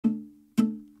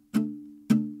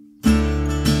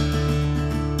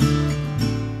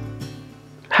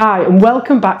Hi and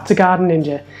welcome back to Garden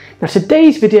Ninja. Now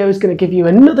today's video is going to give you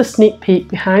another sneak peek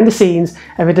behind the scenes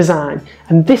of a design,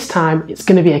 and this time it's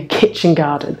going to be a kitchen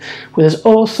garden where there's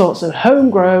all sorts of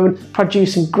homegrown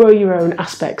produce and grow your own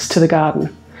aspects to the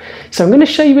garden. So I'm going to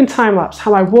show you in time lapse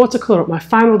how I watercolour up my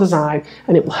final design,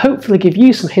 and it will hopefully give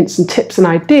you some hints and tips and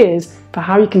ideas for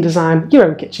how you can design your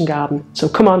own kitchen garden. So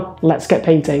come on, let's get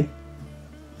painting.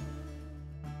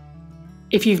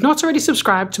 If you've not already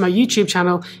subscribed to my YouTube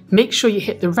channel, make sure you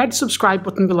hit the red subscribe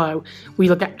button below, where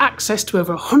you'll get access to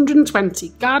over 120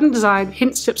 garden design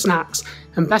hints, tips and hacks,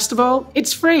 and best of all,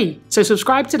 it's free, so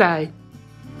subscribe today.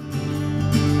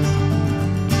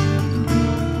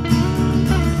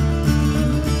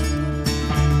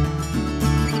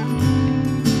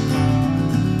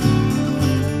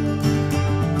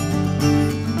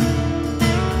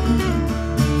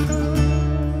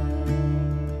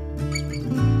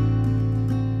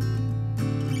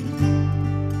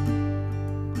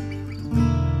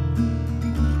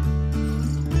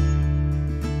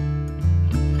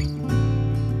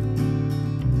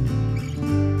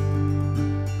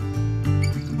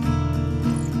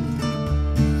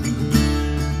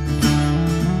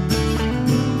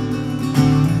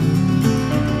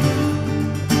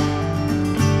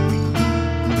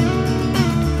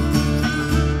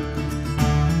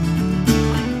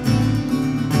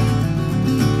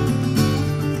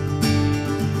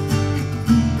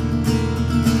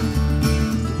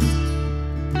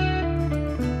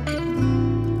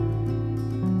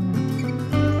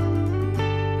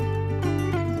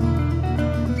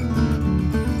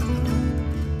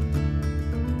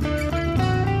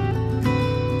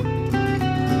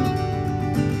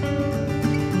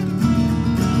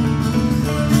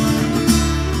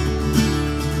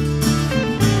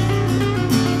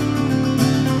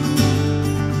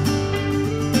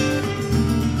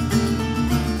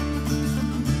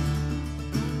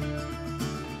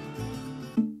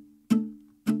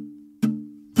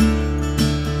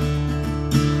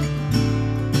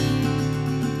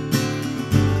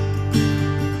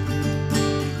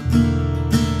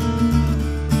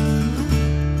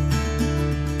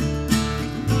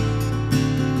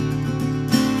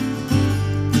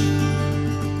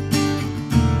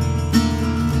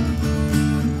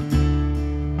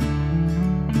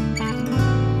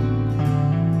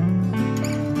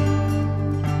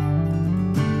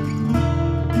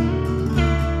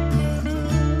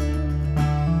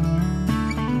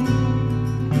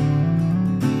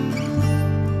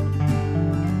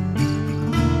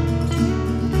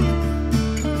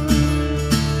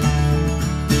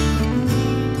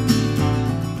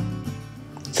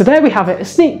 So there we have it, a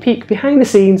sneak peek behind the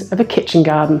scenes of a kitchen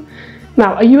garden.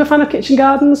 Now, are you a fan of kitchen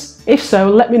gardens? If so,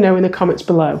 let me know in the comments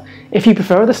below. If you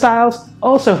prefer other styles,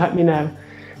 also let me know.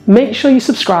 Make sure you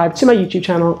subscribe to my YouTube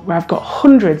channel, where I've got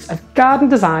hundreds of garden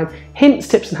design hints,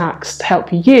 tips and hacks to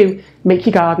help you make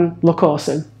your garden look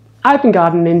awesome. I've been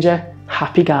Garden Ninja,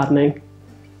 happy gardening.